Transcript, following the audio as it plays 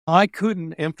I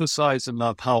couldn't emphasize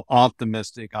enough how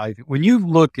optimistic when you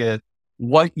look at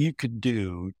what you could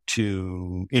do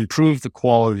to improve the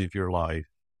quality of your life,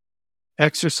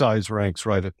 exercise ranks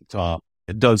right at the top.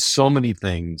 It does so many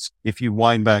things. If you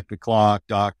wind back the clock,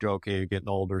 doctor, okay, you're getting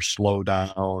older, slow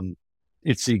down.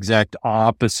 It's the exact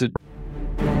opposite.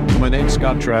 My name's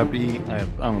Scott Trappe.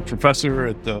 I'm a professor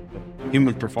at the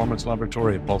Human Performance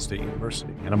Laboratory at Ball State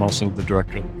University, and I'm also the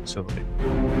director of the facility.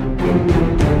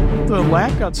 The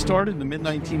lab got started in the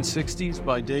mid-1960s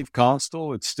by Dave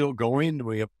Kostal. It's still going.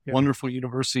 We have wonderful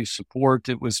university support.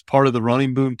 It was part of the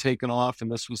running boom taken off,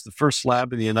 and this was the first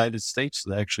lab in the United States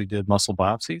that actually did muscle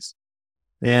biopsies.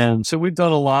 And so we've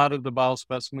done a lot of the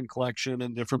biospecimen collection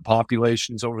in different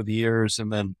populations over the years,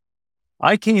 and then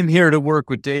I came here to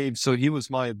work with Dave, so he was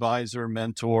my advisor,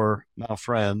 mentor, now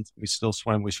friend. We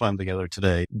swam together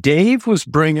today. Dave was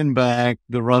bringing back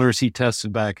the runners he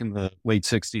tested back in the late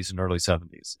 60s and early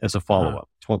 70s as a follow-up,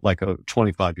 like a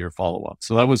 25-year follow-up.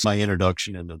 So that was my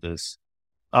introduction into this.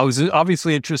 I was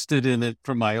obviously interested in it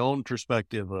from my own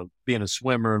perspective of being a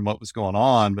swimmer and what was going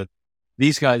on, but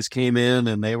these guys came in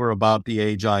and they were about the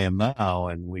age I am now,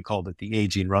 and we called it the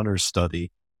Aging Runners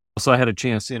Study. So I had a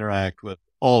chance to interact with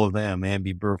all of them,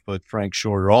 Amby Burfoot, Frank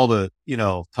Shorter, all the,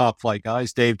 top flight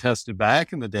guys. Dave tested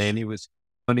back in the day and he's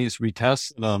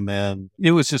retesting them. And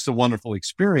it was just a wonderful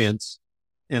experience.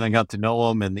 And I got to know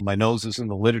him, and my nose is in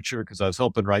the literature because I was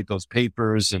helping write those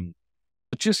papers, and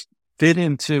it just fit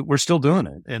into, we're still doing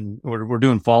it. And we're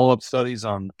doing follow-up studies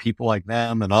on people like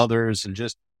them and others, and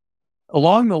just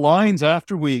along the lines,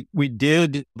 after we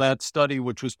did that study,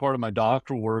 which was part of my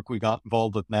doctoral work, we got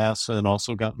involved with NASA and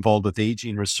also got involved with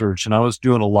aging research. And I was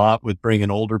doing a lot with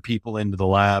bringing older people into the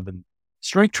lab and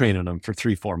strength training them for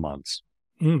 3-4 months.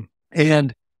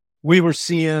 And we were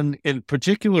seeing, in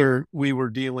particular, we were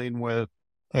dealing with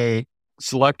a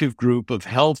selective group of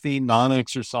healthy,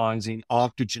 non-exercising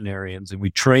octogenarians, and we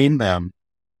trained them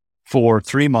for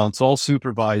 3 months, all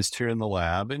supervised here in the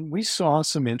lab. And we saw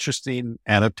some interesting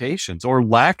adaptations, or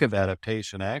lack of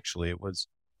adaptation, actually. It was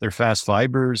their fast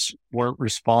fibers weren't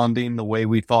responding the way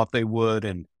we thought they would.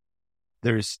 And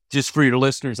there's, just for your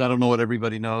listeners, I don't know what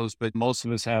everybody knows, but most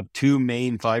of us have two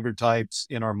main fiber types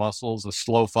in our muscles: a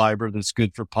slow fiber that's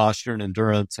good for posture and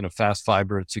endurance, and a fast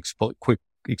fiber. It's quick,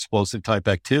 explosive type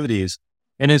activities.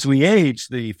 And as we age,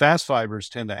 the fast fibers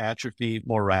tend to atrophy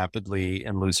more rapidly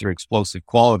and lose their explosive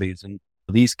qualities. And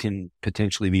these can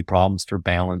potentially be problems for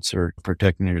balance or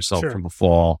protecting yourself from a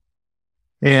fall.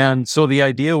 And so the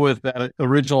idea with that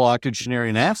original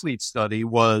octogenarian athlete study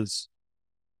was,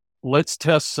 let's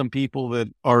test some people that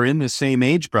are in the same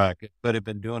age bracket but have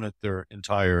been doing it their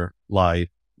entire life,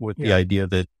 with the idea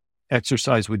that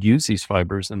exercise would use these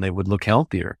fibers and they would look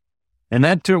healthier. And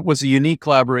that was a unique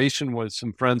collaboration with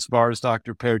some friends of ours,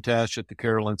 Dr. Pertash at the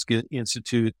Karolinska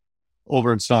Institute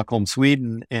over in Stockholm,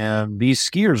 Sweden. And these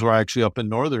skiers were actually up in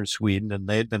northern Sweden, and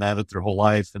they had been at it their whole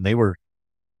life. And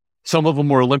some of them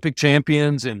were Olympic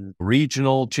champions and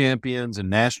regional champions and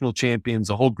national champions,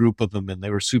 a whole group of them, and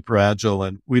they were super agile.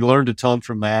 And we learned a ton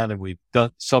from that, and we've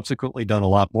subsequently done a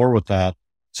lot more with that.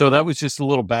 So that was just a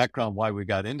little background why we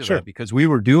got into that, because we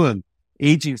were doing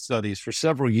aging studies for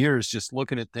several years, just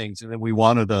looking at things. And then we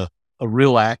wanted a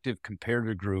real active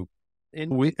comparator group.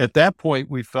 And at that point,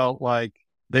 we felt like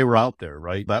they were out there,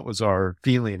 right? That was our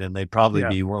feeling, and they'd probably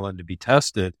be willing to be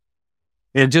tested.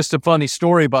 And just a funny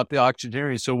story about the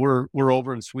octogenarians. So we're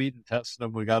over in Sweden testing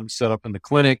them. We got them set up in the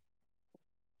clinic,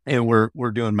 and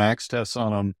we're doing max tests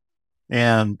on them.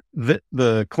 And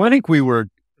the clinic the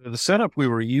setup we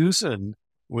were using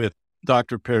with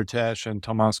Dr. Pertash and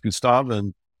Thomas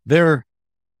Gustavin, they're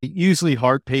usually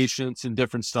heart patients and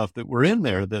different stuff that were in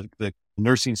there, the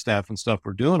nursing staff and stuff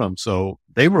were doing them. So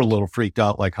they were a little freaked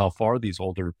out, like how far these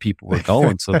older people were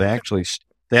going. So they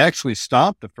actually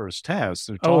stopped the first test.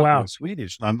 They're talking in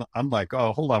Swedish. And I'm like,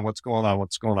 oh, hold on, what's going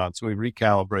on? So we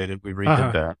recalibrated, we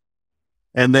redid that.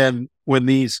 And then when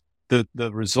the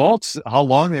results, how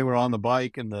long they were on the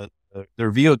bike and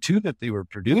their VO2 that they were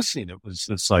producing, it was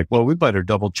just like, well, we better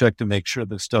double check to make sure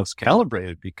this stuff's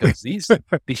calibrated, because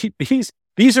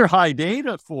these are high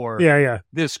data for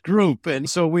this group. And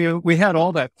so we had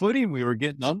all that footing, we were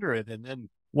getting under it. And then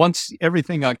once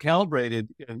everything got calibrated,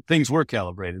 and things were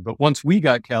calibrated, but once we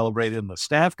got calibrated and the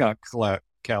staff got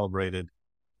calibrated,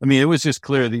 I mean, it was just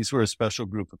clear these were a special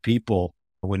group of people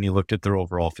when you looked at their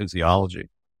overall physiology.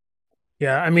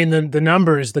 Yeah, I mean, the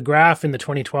numbers, the graph in the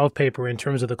 2012 paper in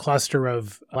terms of the cluster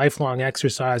of lifelong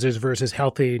exercisers versus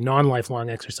healthy non-lifelong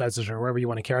exercisers, or however you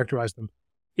want to characterize them,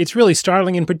 it's really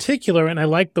startling in particular. And I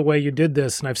like the way you did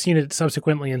this, and I've seen it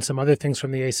subsequently in some other things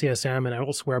from the ACSM and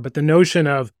elsewhere, but the notion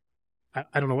of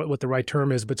I don't know what the right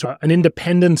term is, but so an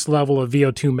independence level of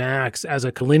VO2 max as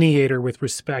a collineator with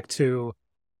respect to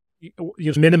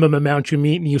minimum amount you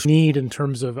need in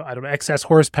terms of, I don't know, excess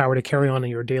horsepower to carry on in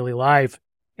your daily life,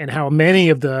 and how many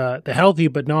of the healthy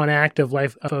but non-active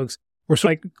life folks were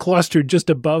sort of like clustered just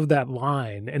above that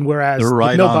line. And whereas they're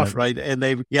right no on buffer, it, right? And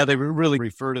they really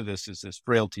refer to this as this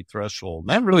frailty threshold. And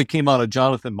that really came out of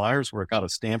Jonathan Meyer's work out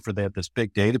of Stanford. They had this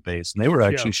big database, and they were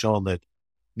actually showing that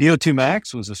VO2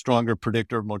 max was a stronger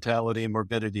predictor of mortality and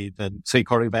morbidity than, say,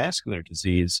 cardiovascular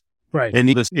disease. right?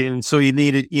 And so you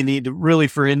need to really,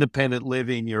 for independent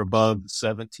living, you're above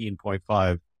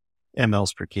 17.5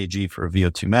 mLs per kg for a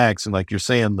VO2 max. And like you're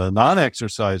saying, the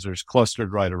non-exercisers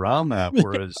clustered right around that,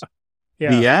 whereas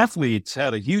the athletes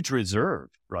had a huge reserve,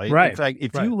 right? Right. In fact,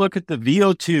 if you look at the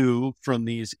VO2 from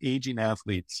these aging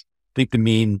athletes, I think the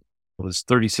mean was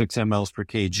 36 mLs per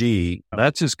kg.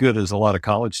 That's as good as a lot of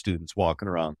college students walking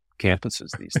around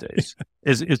campuses these days.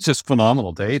 It's just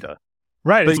phenomenal data.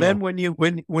 Right. But then when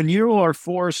you are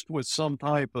forced with some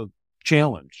type of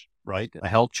challenge, right? A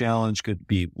health challenge could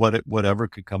be whatever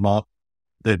could come up,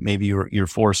 that maybe you're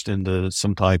forced into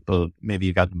some type of, maybe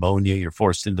you got pneumonia, you're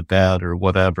forced into bed or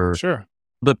whatever. Sure.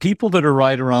 The people that are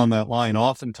right around that line,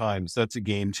 oftentimes that's a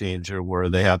game changer where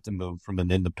they have to move from an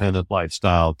independent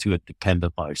lifestyle to a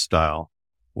dependent lifestyle.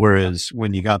 Whereas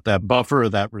when you got that buffer,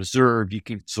 that reserve, you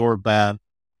can absorb that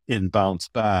and bounce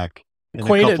back. And a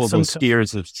couple of those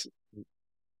skiers have...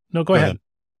 No, go ahead.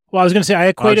 Well, I was going to say, I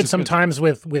equate it sometimes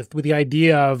with the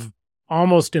idea of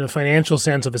almost in a financial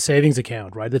sense of a savings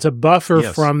account, right? It's a buffer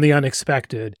from the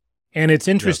unexpected. And it's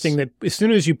interesting that as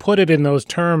soon as you put it in those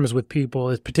terms with people,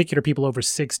 as particular people over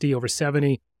 60, over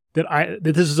 70, that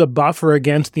this is a buffer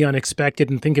against the unexpected,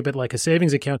 and think of it like a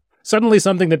savings account. Suddenly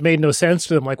something that made no sense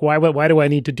to them, like, why do I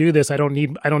need to do this? I don't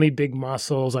need big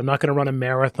muscles. I'm not going to run a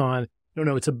marathon.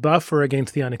 No, it's a buffer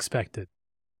against the unexpected.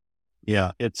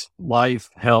 Yeah, it's life,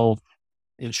 health,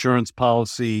 insurance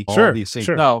policy, all these things.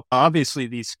 Now, obviously,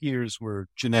 these skiers were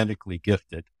genetically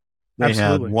gifted. They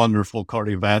had wonderful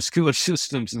cardiovascular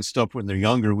systems and stuff when they're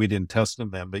younger. We didn't test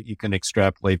them then, but you can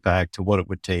extrapolate back to what it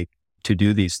would take to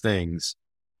do these things,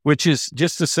 which is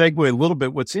just to segue a little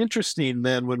bit. What's interesting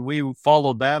then, when we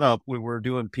followed that up, we were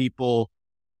doing people,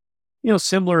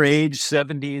 similar age,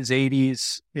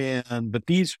 70s, 80s, but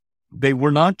they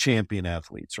were not champion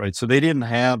athletes, right? So they didn't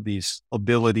have these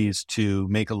abilities to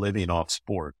make a living off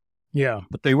sport. Yeah.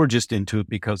 But they were just into it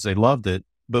because they loved it.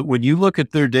 But when you look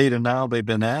at their data now, they've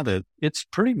been at it, it's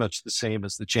pretty much the same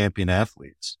as the champion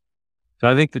athletes. So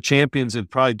I think the champions have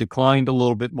probably declined a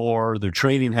little bit more. Their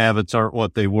training habits aren't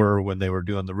what they were when they were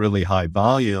doing the really high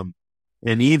volume.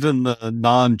 And even the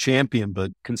non-champion,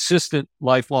 but consistent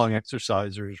lifelong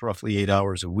exercisers, roughly 8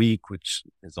 hours a week, which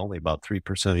is only about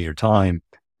 3% of your time.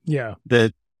 Yeah.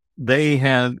 That they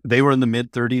were in the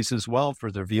mid 30s as well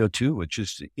for their VO2, which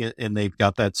is, and they've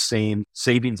got that same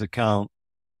savings account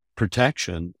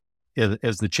protection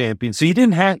as the champion. So you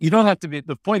don't have to be,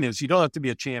 the point is, you don't have to be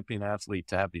a champion athlete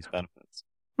to have these benefits.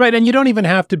 Right. And you don't even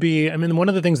have to be, one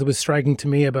of the things that was striking to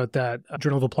me about that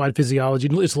Journal of Applied Physiology,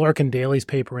 it's Larkin Daly's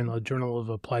paper in the Journal of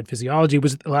Applied Physiology,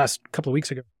 was the last couple of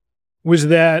weeks ago, was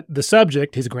that the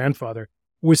subject, his grandfather,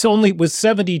 was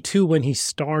 72 when he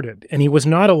started, and he was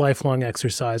not a lifelong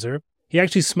exerciser. He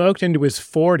actually smoked into his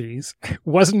 40s,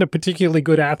 wasn't a particularly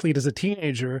good athlete as a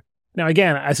teenager. Now,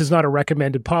 again, this is not a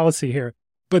recommended policy here,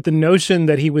 but the notion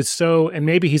that he was and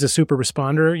maybe he's a super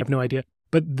responder, I have no idea,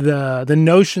 but the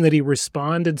notion that he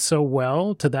responded so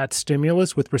well to that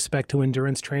stimulus with respect to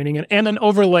endurance training and an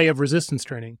overlay of resistance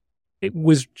training, it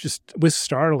was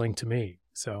startling to me.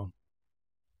 So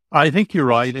I think you're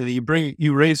right. And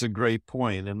you raise a great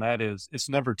point, and that is, it's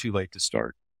never too late to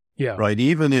start. Yeah. Right.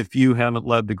 Even if you haven't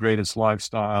led the greatest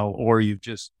lifestyle, or you've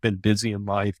just been busy in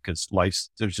life because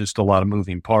there's just a lot of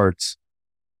moving parts,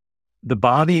 the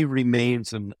body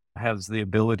remains and has the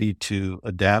ability to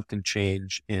adapt and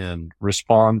change and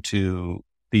respond to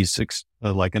these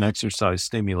like an exercise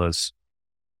stimulus,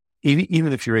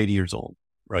 even if you're 80 years old.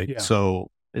 Right. Yeah. So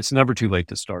it's never too late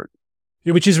to start.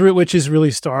 Which is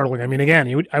really startling.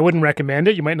 Again, I wouldn't recommend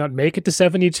it. You might not make it to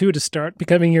 72 to start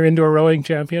becoming your indoor rowing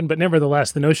champion, but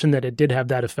nevertheless, the notion that it did have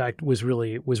that effect was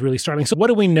really startling. So what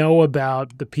do we know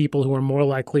about the people who are more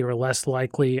likely or less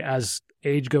likely as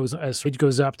age goes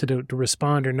up to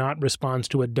respond or not respond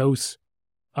to a dose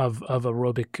of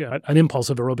aerobic, an impulse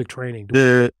of aerobic training?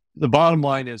 The bottom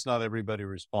line is not everybody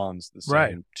responds the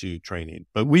same to training,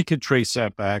 but we could trace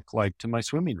that back like to my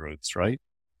swimming roots, right?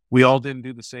 We all didn't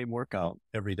do the same workout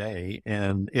every day.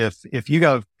 And if you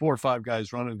got 4 or 5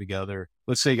 guys running together,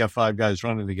 let's say you got 5 guys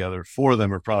running together, 4 of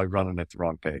them are probably running at the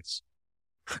wrong pace.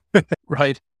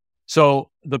 Right. So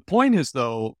the point is,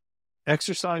 though,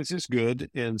 exercise is good,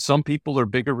 and some people are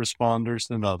bigger responders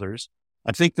than others.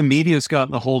 I think the media has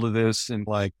gotten a hold of this, and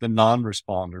like the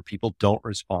non-responder, people don't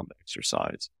respond to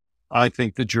exercise. I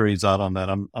think the jury's out on that.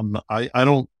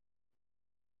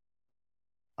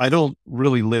 I don't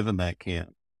really live in that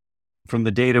camp. From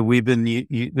the data we've been,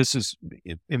 this is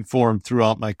informed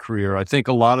throughout my career. I think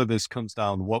a lot of this comes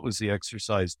down to what was the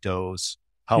exercise dose,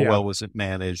 how well was it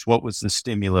managed, what was the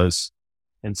stimulus.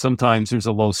 And sometimes there's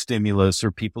a low stimulus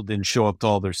or people didn't show up to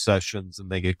all their sessions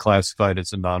and they get classified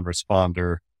as a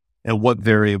non-responder. And what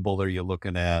variable are you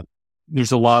looking at?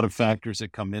 There's a lot of factors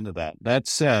that come into that. That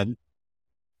said,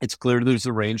 it's clear there's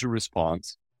a range of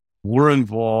response. We're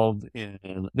involved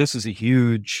in, this is a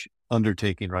huge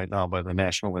undertaking right now by the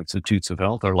National Institutes of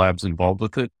Health. Our lab's involved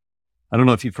with it. I don't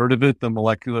know if you've heard of it. The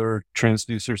Molecular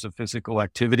Transducers of Physical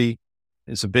Activity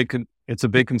is it's a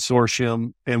big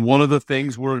consortium. And one of the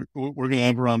things we're going to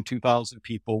have around 2,000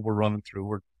 people we're running through.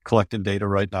 We're collecting data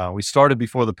right now. We started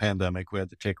before the pandemic. We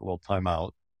had to take a little time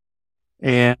out.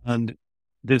 And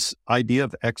this idea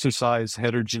of exercise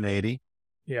heterogeneity,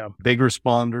 big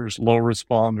responders, low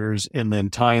responders, and then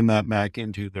tying that back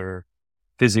into their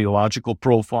physiological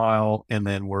profile. And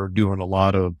then we're doing a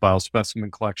lot of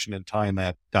biospecimen collection and tying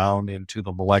that down into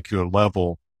the molecular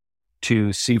level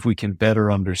to see if we can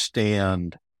better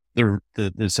understand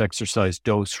this exercise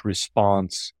dose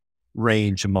response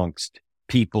range amongst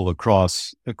people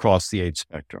across the age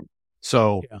spectrum.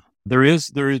 So there's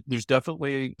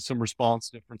definitely some response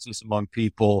differences among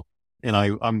people. And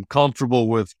I'm comfortable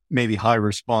with maybe high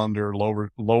responder,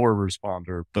 lower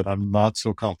responder, but I'm not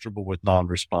so comfortable with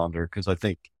non-responder because I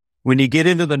think when you get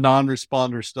into the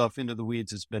non-responder stuff, into the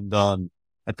weeds, it's been done.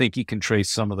 I think you can trace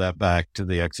some of that back to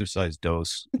the exercise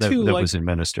dose that was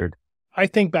administered. I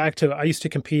think back to, I used to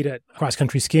compete at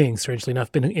cross-country skiing, strangely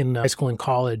enough, been in high school and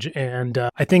college. And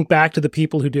I think back to the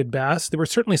people who did best. There were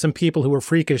certainly some people who were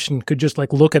freakish and could just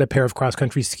like look at a pair of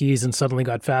cross-country skis and suddenly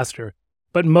got faster.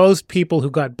 But most people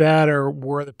who got better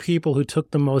were the people who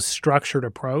took the most structured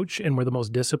approach and were the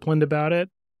most disciplined about it.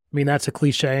 I mean, that's a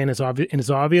cliche and it's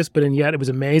obvious, but yet it was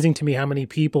amazing to me how many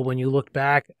people, when you look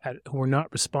back at who were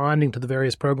not responding to the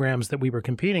various programs that we were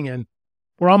competing in,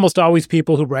 were almost always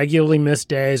people who regularly missed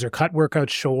days or cut workouts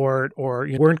short or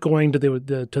weren't going to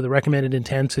the recommended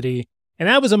intensity. And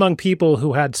that was among people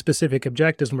who had specific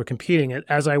objectives and were competing.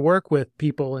 As I work with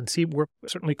people and see, we're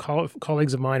certainly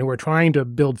colleagues of mine who are trying to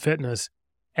build fitness,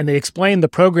 and they explain the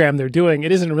program they're doing,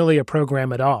 it isn't really a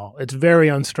program at all. It's very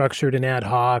unstructured and ad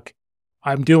hoc.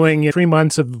 I'm doing 3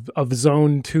 months of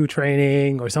zone 2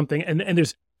 training or something, and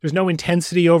there's no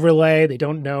intensity overlay. They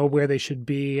don't know where they should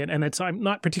be. And it's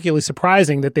not particularly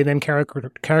surprising that they then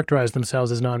characterize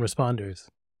themselves as non-responders.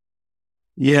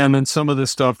 Yeah, and then some of this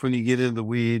stuff, when you get into the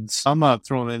weeds, I'm not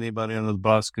throwing anybody under the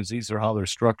bus because these are how they're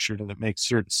structured, and it makes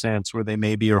certain sense where they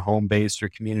maybe are home-based or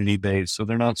community-based, so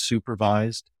they're not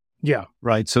supervised. Yeah.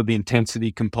 Right. So the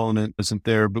intensity component isn't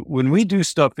there. But when we do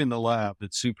stuff in the lab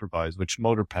that's supervised, which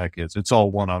MotorPack is, it's all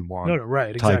one-on-one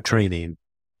type training.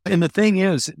 And the thing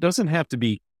is, it doesn't have to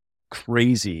be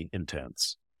crazy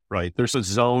intense, right? There's a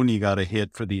zone you got to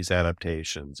hit for these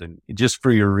adaptations. And just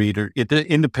for your reader,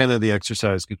 independent of the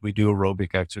exercise, because we do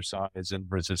aerobic exercise and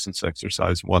resistance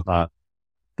exercise and whatnot,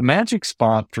 the magic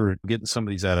spot for getting some of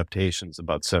these adaptations is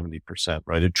about 70%,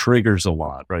 right? It triggers a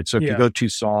lot, right? So if you go too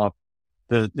soft,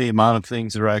 the amount of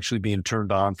things that are actually being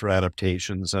turned on for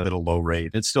adaptations at a low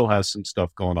rate, it still has some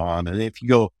stuff going on. And if you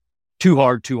go too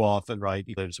hard, too often, right,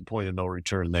 there's a point of no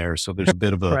return there. So there's a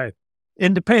bit of a,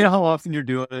 and depending on how often you're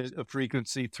doing it, a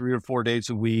frequency 3 or 4 days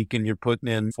a week, and you're putting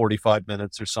in 45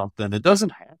 minutes or something, it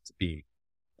doesn't have to be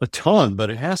a ton, but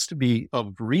it has to be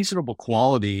of reasonable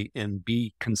quality and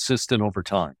be consistent over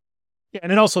time. Yeah,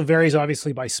 and it also varies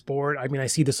obviously by sport. I mean, I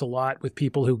see this a lot with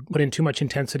people who put in too much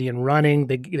intensity in running.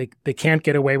 They can't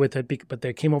get away with it, but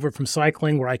they came over from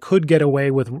cycling where I could get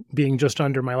away with being just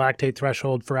under my lactate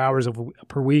threshold for hours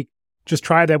per week. Just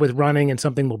try that with running and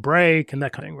something will break and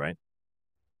that kind of thing, right?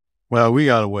 Well, we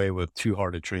got away with too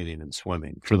hard a training and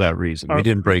swimming for that reason. We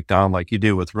didn't break down like you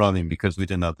do with running because we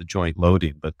didn't have the joint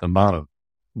loading, but the amount of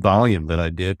volume that I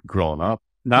did growing up,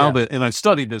 and I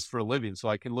studied this for a living, so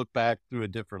I can look back through a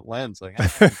different lens. Like, I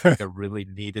think I really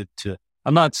needed to.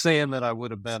 I'm not saying that I would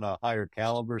have been a higher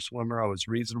caliber swimmer. I was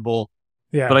reasonable,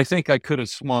 but I think I could have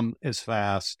swum as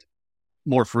fast,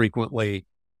 more frequently,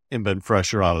 and been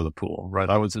fresher out of the pool. Right?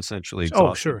 I was essentially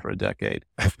exhausted for a decade.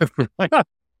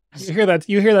 You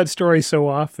hear that story so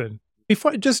often.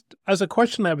 Before, just as a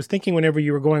question, I was thinking whenever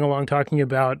you were going along talking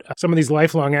about some of these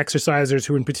lifelong exercisers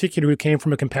who in particular who came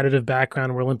from a competitive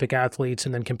background, were Olympic athletes,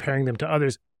 and then comparing them to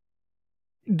others.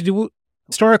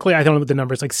 Historically, I don't know what the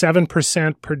numbers, like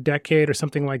 7% per decade or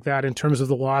something like that in terms of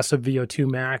the loss of VO2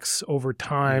 max over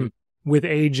time with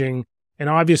aging. And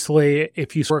obviously,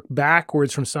 if you work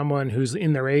backwards from someone who's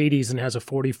in their 80s and has a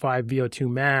 45 VO2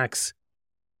 max,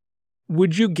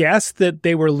 would you guess that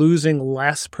they were losing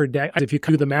less per decade? If you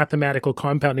do the mathematical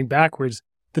compounding backwards,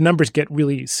 the numbers get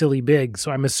really silly big.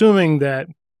 So I'm assuming that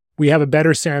we have a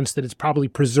better sense that it's probably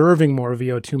preserving more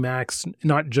VO2 max,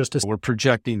 not just as... We're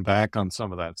projecting back on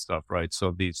some of that stuff, right? So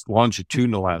these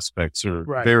longitudinal aspects are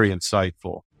very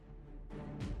insightful.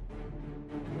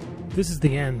 This is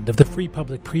the end of the free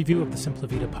public preview of the Simpla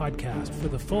Vita podcast. For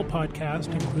the full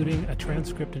podcast, including a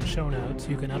transcript and show notes,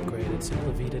 you can upgrade at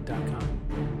simplavita.com.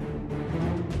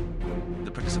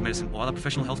 The practice of medicine or other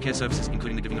professional healthcare services,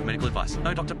 including the giving of medical advice.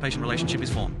 No doctor-patient relationship is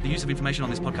formed. The use of information on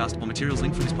this podcast or materials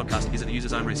linked from this podcast is at the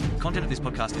user's own risk. Content of this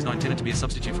podcast is not intended to be a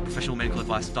substitute for professional medical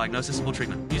advice, diagnosis, or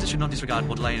treatment. Users should not disregard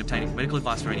or delay in obtaining medical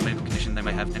advice for any medical condition they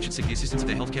may have and should seek the assistance of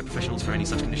their healthcare professionals for any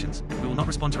such conditions. We will not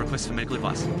respond to requests for medical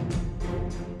advice.